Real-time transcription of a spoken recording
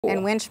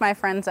and winch my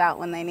friends out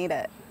when they need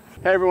it.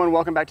 Hey everyone,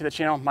 welcome back to the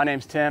channel. My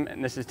name's Tim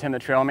and this is Tim the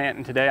Trailman,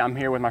 and today I'm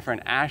here with my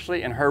friend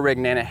Ashley and her rig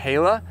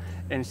Nantahala.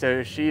 And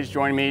so she's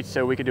joined me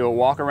so we could do a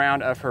walk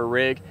around of her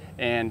rig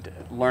and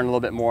learn a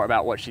little bit more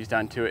about what she's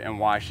done to it and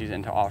why she's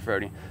into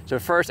off-roading. So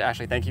first,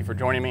 Ashley, thank you for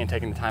joining me and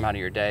taking the time out of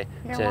your day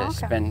to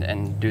spend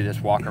and do this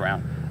walk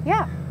around.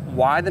 Yeah.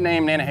 Why the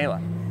name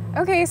Nantahala?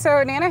 Okay, so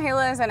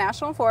Nantahala is a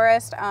national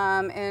forest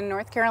in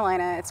North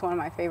Carolina. It's one of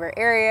my favorite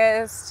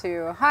areas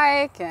to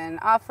hike and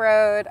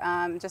off-road,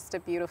 just a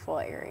beautiful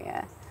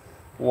area.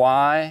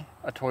 Why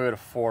a Toyota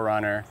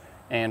 4Runner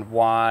and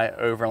why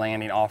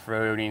overlanding,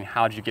 off-roading?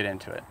 How'd you get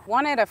into it?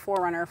 Wanted a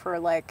 4Runner for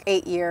like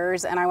 8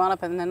 years, and I wound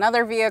up in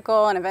another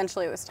vehicle, and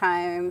eventually it was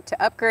time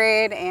to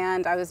upgrade,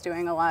 and I was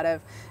doing a lot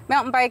of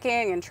mountain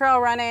biking and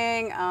trail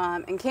running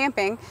and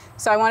camping.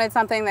 So I wanted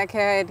something that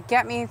could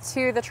get me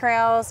to the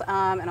trails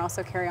and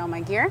also carry all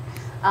my gear.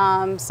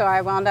 So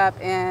I wound up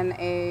in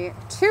a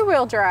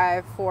two-wheel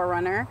drive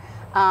 4Runner.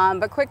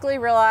 But quickly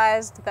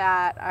realized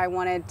that I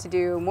wanted to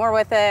do more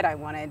with it. I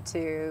wanted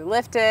to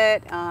lift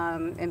it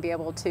and be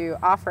able to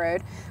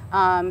off-road.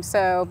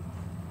 So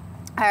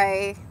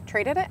I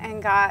traded it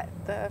and got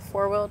the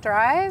four-wheel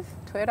drive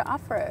Toyota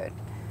Off-Road.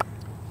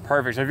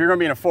 Perfect. So if you're going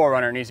to be in a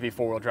 4Runner, it needs to be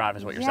four-wheel drive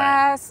is what you're saying.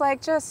 Yes,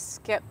 like just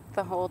skip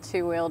the whole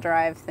two-wheel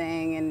drive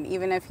thing. And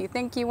even if you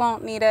think you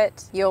won't need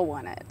it, you'll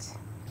want it.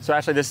 So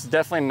Ashley, this is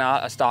definitely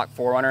not a stock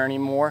 4Runner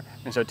anymore.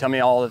 And so tell me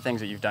all the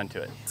things that you've done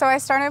to it. So I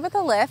started with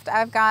a lift.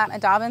 I've got a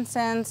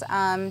Dobinson's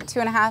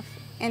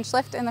 2.5-inch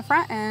lift in the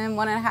front and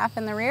 1.5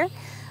 in the rear.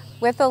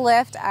 With the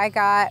lift, I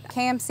got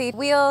KMC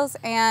wheels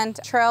and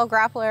Trail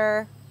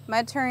Grappler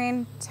mud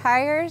touring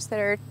tires that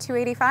are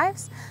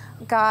 285s.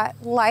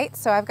 Got lights,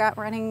 so I've got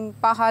running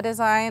Baja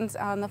designs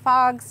on the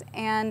fogs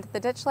and the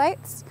ditch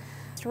lights.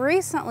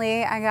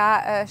 Recently, I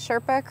got a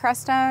Sherpa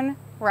Crestone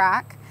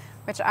rack,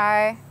 which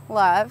I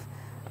love.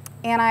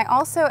 And I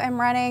also am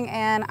running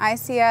an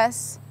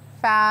ICS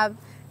Fab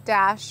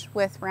dash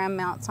with ram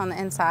mounts on the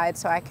inside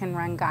so I can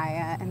run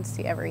Gaia and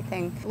see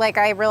everything. Like,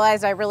 I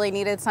realized I really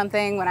needed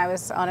something when I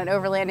was on an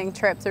overlanding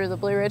trip through the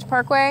Blue Ridge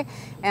Parkway,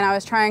 and I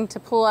was trying to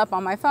pull up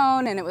on my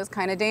phone and it was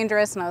kind of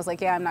dangerous, and I was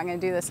like, yeah, I'm not going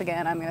to do this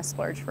again. I'm going to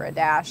splurge for a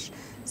dash.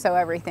 So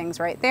everything's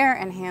right there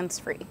and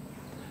hands-free.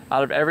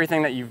 Out of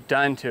everything that you've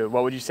done to it,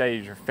 what would you say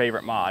is your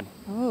favorite mod?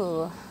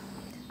 Ooh.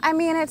 I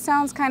mean, it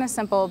sounds kind of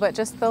simple, but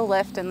just the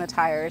lift and the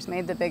tires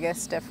made the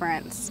biggest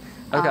difference.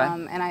 Okay.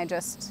 And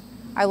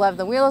I love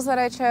the wheels that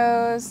I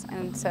chose,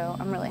 and so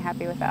I'm really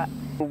happy with that.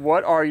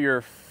 What are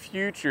your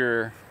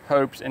future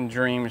hopes and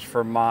dreams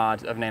for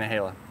mods of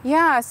Nantahala?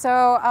 Yeah,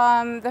 so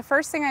the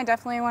first thing I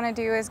definitely want to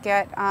do is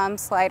get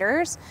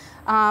sliders.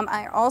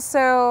 I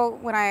also,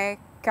 when I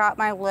got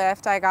my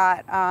lift, I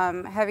got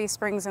heavy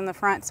springs in the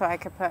front so I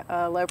could put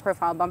a low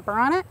profile bumper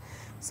on it.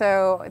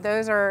 So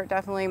those are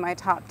definitely my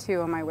top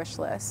two on my wish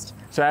list.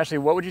 So Ashley,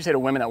 what would you say to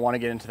women that want to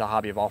get into the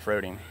hobby of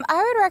off-roading?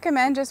 I would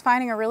recommend just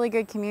finding a really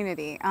good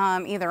community,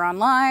 either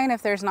online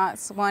if there's not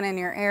one in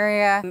your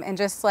area, and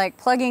just like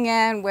plugging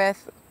in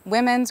with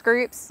women's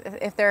groups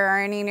if there are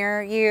any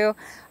near you.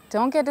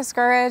 Don't get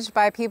discouraged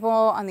by people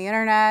on the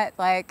internet.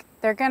 Like,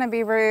 they're gonna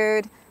be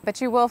rude, but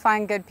you will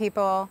find good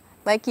people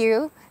like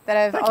you that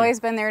have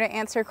always been there to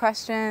answer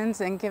questions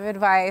and give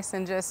advice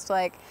and just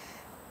like,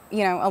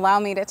 you know, allow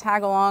me to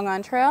tag along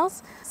on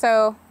trails.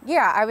 So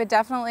yeah, I would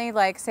definitely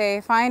like say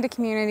find a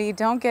community,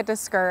 don't get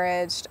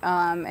discouraged,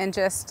 and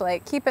just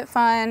like keep it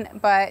fun,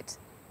 but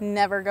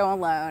never go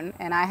alone.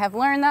 And I have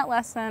learned that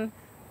lesson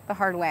the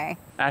hard way.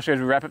 Ashley, as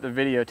we wrap up the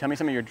video, tell me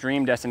some of your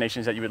dream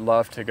destinations that you would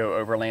love to go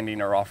overlanding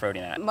or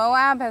off-roading at.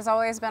 Moab has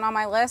always been on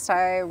my list.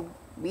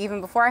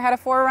 Even before I had a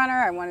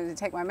 4Runner, I wanted to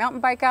take my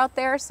mountain bike out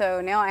there. So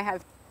now I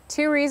have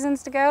 2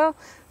 reasons to go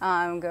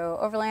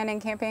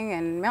overlanding, camping,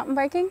 and mountain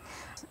biking.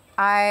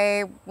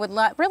 I would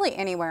really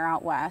anywhere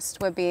out west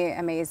would be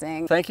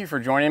amazing. Thank you for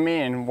joining me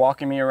and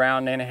walking me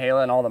around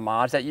Nantahala and all the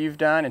mods that you've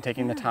done and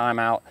taking the time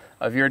out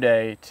of your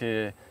day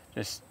to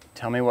just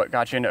tell me what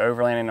got you into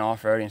overlanding and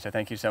off-roading. So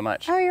thank you so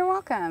much. Oh, you're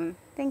welcome.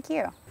 Thank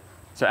you.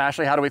 So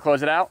Ashley, how do we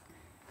close it out?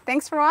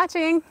 Thanks for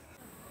watching.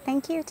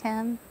 Thank you,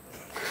 Tim.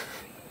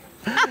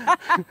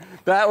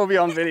 That will be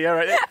on video,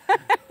 right?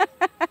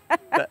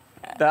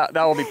 that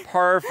will be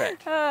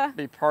perfect.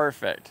 Be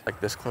perfect.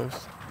 Like this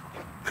close.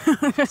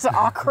 Just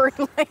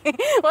awkwardly,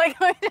 like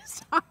I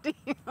just talked to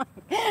you.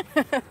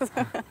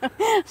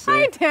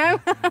 Hi, Tim.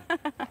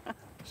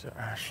 So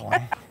Ashley,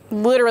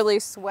 literally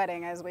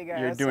sweating as we go.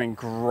 You're doing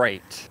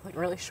great. Like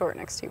really short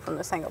next to you from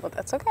this angle, but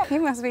that's okay. You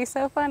must be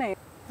so funny.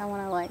 I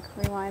want to like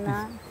rewind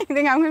that. You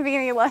think I'm gonna be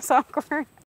any less awkward?